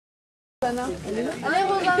Allez Romain,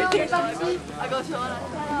 on est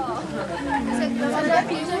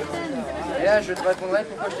parti. Et là, je te répondrai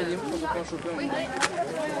pourquoi je t'ai dit pour qu'on chope. Oui.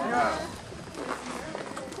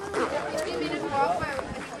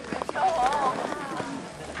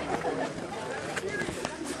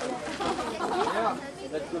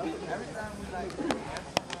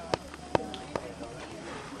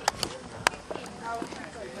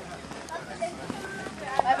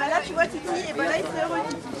 Ah bah là tu vois Titi, et bah là il se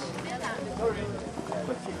redit.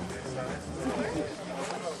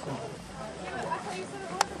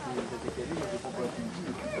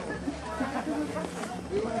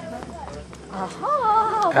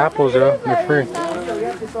 Apples, yo, they're free.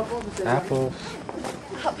 Apples.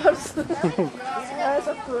 Apples. Yes,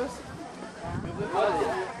 of course.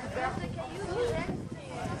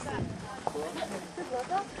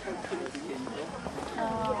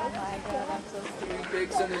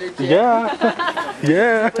 Yeah.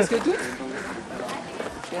 Yeah. Presque tout.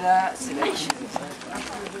 Et là, c'est la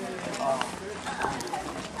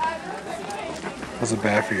Those are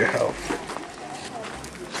bad for your health.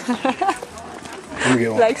 Let me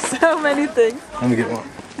get one. Like so many things. Let me get one.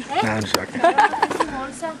 Nah, I'm joking.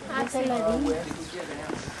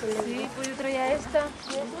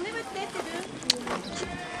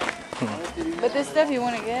 But this stuff you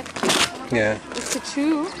want to get, Yeah. it's to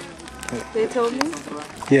chew, they told me.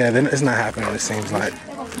 Yeah, then it's not happening, it seems like.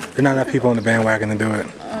 There are not enough people on the bandwagon to do it.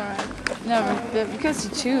 Alright. No, but because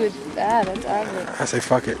you chew, it's bad, it's ugly. I say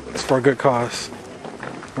fuck it. It's for a good cause.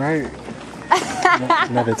 Right?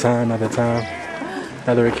 Another time,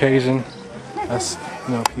 another occasion. Us,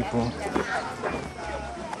 you know, people.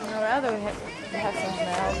 I'd rather have something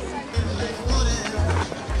else.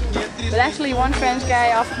 But actually, one French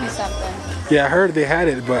guy offered me something. Yeah, I heard they had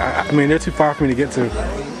it, but I mean, they're too far for me to get to.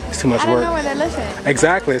 It's too much I don't work. know where they're living.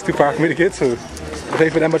 Exactly, it's too far for me to get to. I pay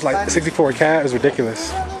for that much, like 64 a cab is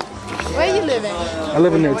ridiculous. Where are you living? I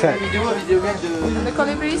live in near Tech. In the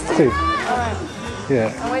Colibris too? See. Alright.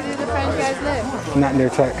 Yeah, And where do the French guys live? not near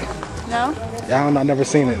Tech. No? Yeah, I don't know, I've never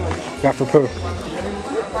seen it. Got for poo.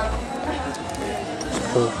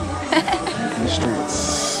 Poo. In the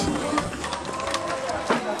streets.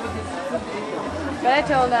 But I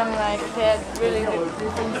told them like they really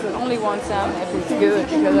only want some if it's good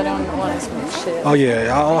because I don't want to smoke shit. Oh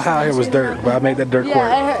yeah, all I had was dirt, but I made that dirt Yeah,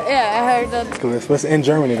 work. I heard that. But it's in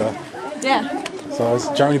Germany though, Yeah, so it's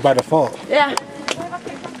Germany by default. yeah.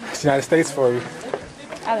 It's the United States for you.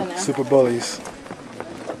 I don't know. Super bullies.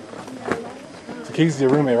 So Keys is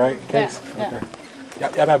your roommate, right? Keys? Yeah,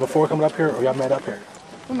 yeah. Y'all met before coming up here, or y'all met up here?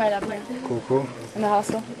 We met up here Cool, cool. in the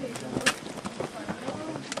hostel.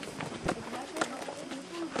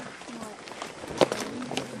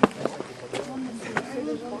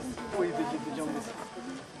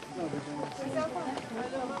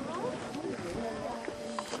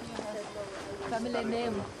 Family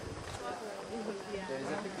name.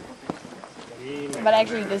 But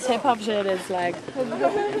actually, this hip hop shit is like,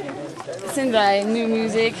 since like new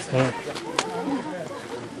music,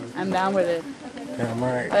 I'm down with it. Yeah, I'm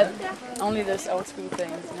right. But only this old school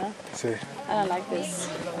things, you know? See. I don't like this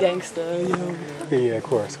gangster, you know. Yeah, of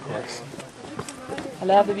course, of course. I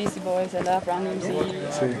love the Beastie Boys, I love Run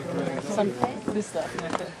DMC, See. some this stuff.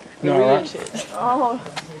 The No, real I rap. shit. Oh,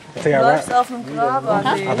 I think I rap. zelf een graven.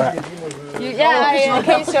 I rap. Yeah,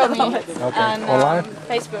 Kate showed me Okay. on Online?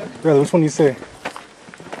 Facebook. Really, which one do you say?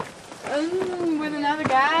 With another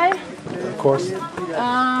guy. Of course.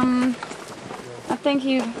 I think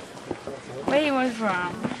where he was from.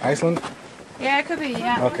 Iceland? Yeah, it could be,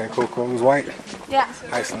 yeah. Okay, cool, cool. It was white? Yeah.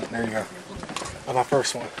 Iceland, there you go. That's my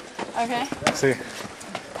first one. Okay. See.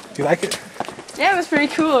 You like it? Yeah, it was pretty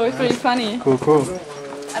cool. It was pretty funny. Cool, cool.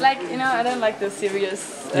 I like, I don't like the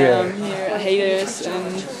serious Yeah. here, haters,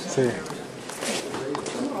 and See.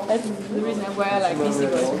 that's the reason I wear like Beastie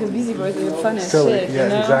Boys, because Beastie Boys are fun as Silly. shit, Yeah, you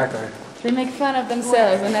know? exactly. They make fun of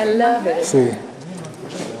themselves, and I love it. See.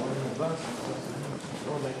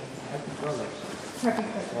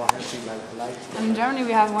 In Germany,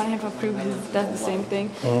 we have one hip hop group who does the same thing,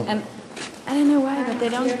 and I don't know why, but they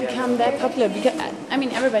don't become that popular. Because I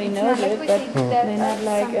mean, everybody knows it, but they're not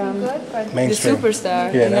like the Mainstream.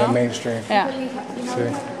 superstar. Yeah, you know? not mainstream. Yeah.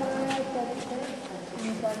 See.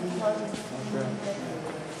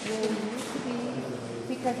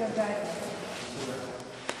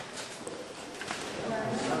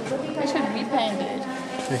 They should repaint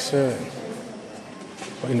it. They should.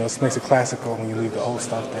 Well, it makes it classical when you leave the old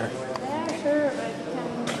stuff there. Yeah, sure, but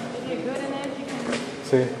if you're good in it, you can.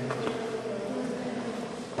 See?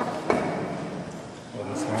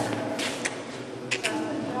 Wasn't smart.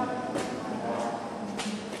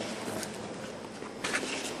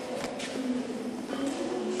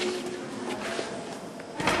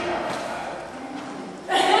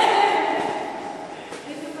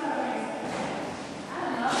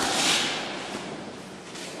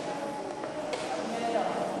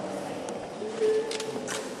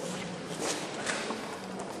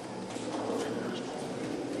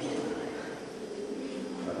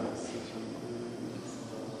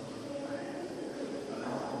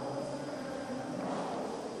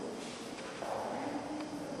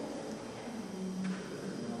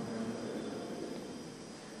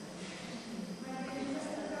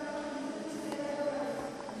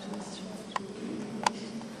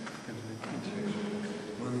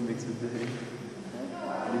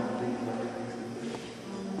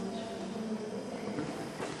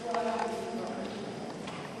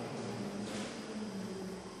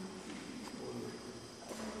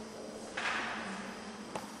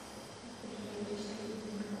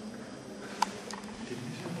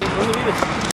 see this.